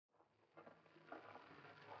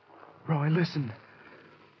Roy, listen.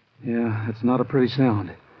 Yeah, it's not a pretty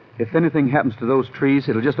sound. If anything happens to those trees,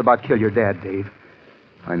 it'll just about kill your dad, Dave.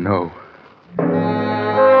 I know.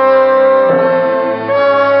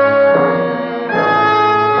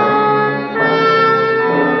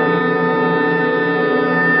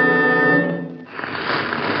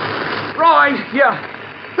 Roy!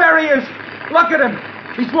 Yeah, there he is. Look at him.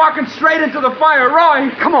 He's walking straight into the fire. Roy!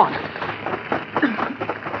 Come on.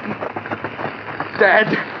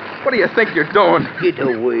 Dad, what do you think you're doing? Get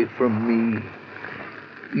away from me.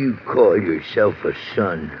 You call yourself a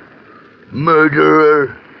son.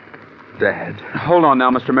 Murderer. Dad. Hold on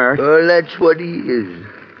now, Mr. Merritt. Well, that's what he is.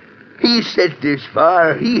 He set this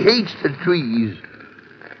fire. He hates the trees.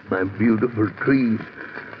 My beautiful trees.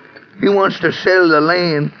 He wants to sell the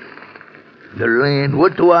land. The land?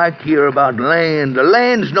 What do I care about land? The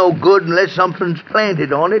land's no good unless something's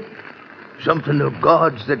planted on it. Something of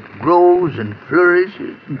God's that grows and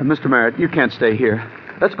flourishes. Mr. Merritt, you can't stay here.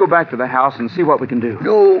 Let's go back to the house and see what we can do.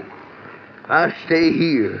 No, I stay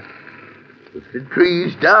here. If the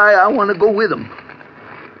trees die, I want to go with them.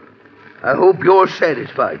 I hope you're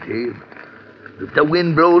satisfied, Dave. If the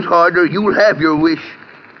wind blows harder, you'll have your wish.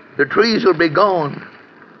 The trees will be gone,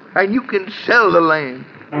 and you can sell the land.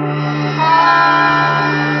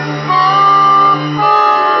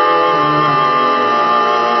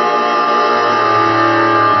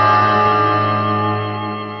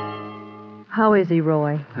 How is he,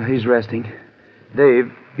 Roy? He's resting.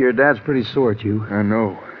 Dave, your dad's pretty sore at you. I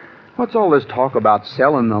know. What's all this talk about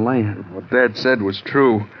selling the land? What Dad said was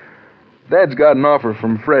true. Dad's got an offer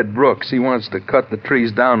from Fred Brooks. He wants to cut the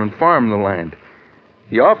trees down and farm the land.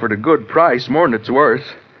 He offered a good price, more than it's worth.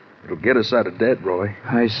 It'll get us out of debt, Roy.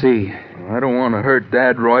 I see. I don't want to hurt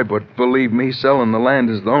Dad, Roy, but believe me, selling the land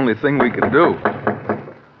is the only thing we can do.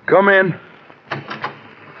 Come in.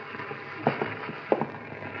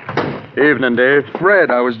 Evening, Dave.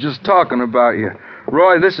 Fred, I was just talking about you.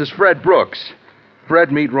 Roy, this is Fred Brooks.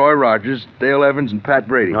 Fred, meet Roy Rogers, Dale Evans, and Pat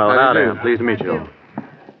Brady. Oh, howdy. I'm pleased to meet you.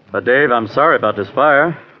 Dave, I'm sorry about this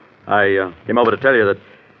fire. I came over to tell you that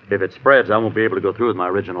if it spreads, I won't be able to go through with my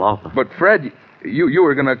original offer. But, Fred, you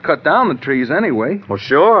were going to cut down the trees anyway. Well,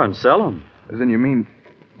 sure, and sell them. Then you mean,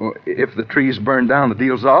 well, if the trees burn down, the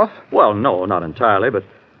deal's off? Well, no, not entirely, but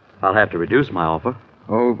I'll have to reduce my offer.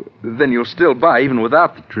 Oh, then you'll still buy even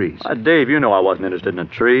without the trees. Dave, you know I wasn't interested in the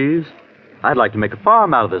trees. I'd like to make a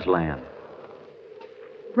farm out of this land.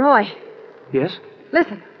 Roy, Yes?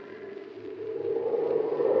 listen.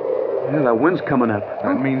 Yeah, the wind's coming up.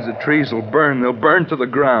 That means the trees will burn. They'll burn to the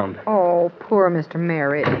ground. Oh, poor Mr.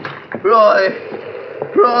 Merritt. Roy!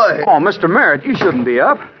 Roy! Oh, Mr. Merritt, you shouldn't be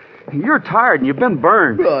up. You're tired and you've been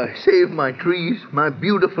burned. Roy, save my trees, my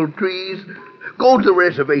beautiful trees. Go to the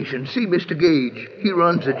reservation, see Mr. Gage. He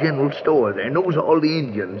runs the general store there, knows all the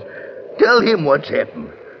Indians. Tell him what's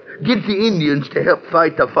happened. Get the Indians to help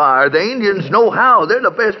fight the fire. The Indians know how. They're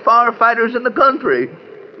the best firefighters in the country.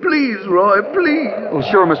 Please, Roy, please. Well,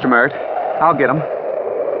 sure, Mr. Merritt. I'll get him.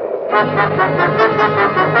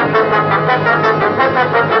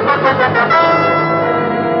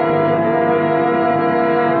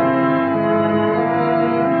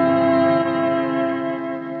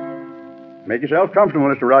 Make yourself comfortable,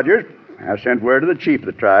 Mr. Rogers. I sent word to the chief of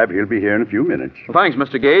the tribe. He'll be here in a few minutes. Well, thanks,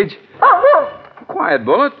 Mr. Gage. Quiet,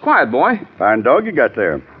 Bullet. Quiet, boy. Fine dog you got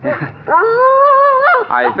there.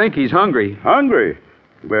 I think he's hungry. Hungry?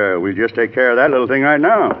 Well, we'll just take care of that little thing right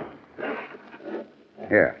now.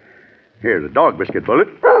 Here's a dog biscuit, Bullet.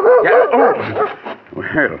 Yeah. Oh.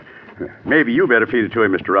 Well, maybe you better feed it to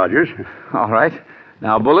him, Mr. Rogers. All right.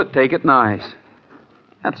 Now, Bullet, take it nice.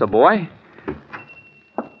 That's a boy.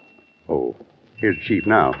 Oh, here's the chief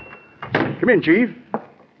now. Come in, Chief.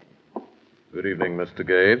 Good evening, Mr.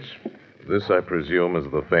 Gage. This, I presume, is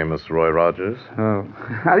the famous Roy Rogers? Oh,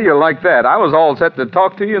 how do you like that? I was all set to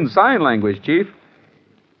talk to you in sign language, Chief.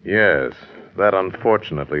 Yes, that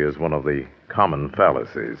unfortunately is one of the common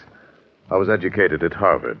fallacies. I was educated at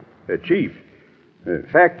Harvard. Chief, the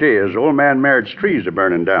fact is, old man Merritt's trees are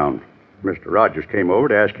burning down. Mr. Rogers came over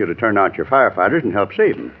to ask you to turn out your firefighters and help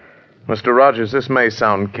save them. Mr. Rogers, this may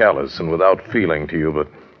sound callous and without feeling to you, but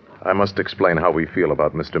I must explain how we feel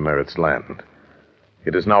about Mr. Merritt's land.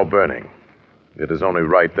 It is now burning. It is only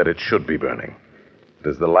right that it should be burning. It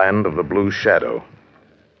is the land of the Blue Shadow,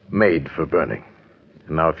 made for burning.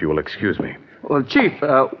 And now, if you will excuse me. Well, Chief,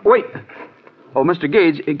 wait. Oh, Mr.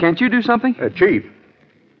 Gage, can't you do something? Chief.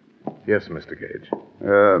 Yes, Mr. Gage.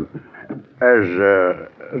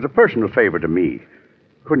 As a personal favor to me,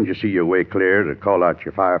 couldn't you see your way clear to call out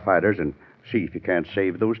your firefighters and see if you can't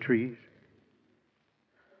save those trees?